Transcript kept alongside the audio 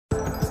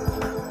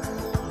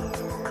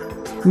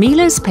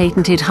Miele's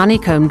patented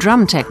Honeycomb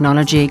drum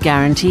technology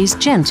guarantees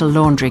gentle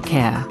laundry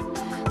care.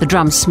 The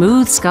drum's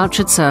smooth,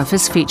 sculptured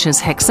surface features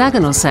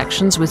hexagonal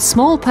sections with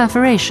small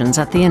perforations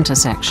at the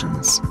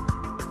intersections.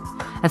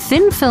 A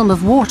thin film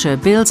of water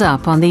builds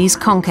up on these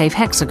concave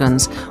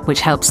hexagons,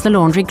 which helps the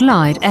laundry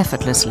glide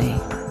effortlessly.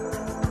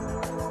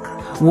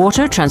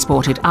 Water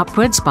transported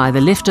upwards by the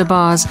lifter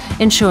bars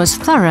ensures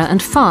thorough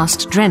and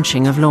fast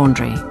drenching of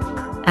laundry.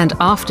 And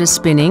after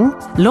spinning,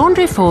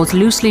 laundry falls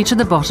loosely to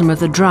the bottom of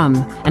the drum,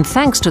 and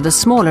thanks to the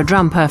smaller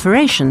drum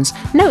perforations,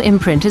 no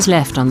imprint is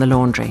left on the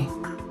laundry.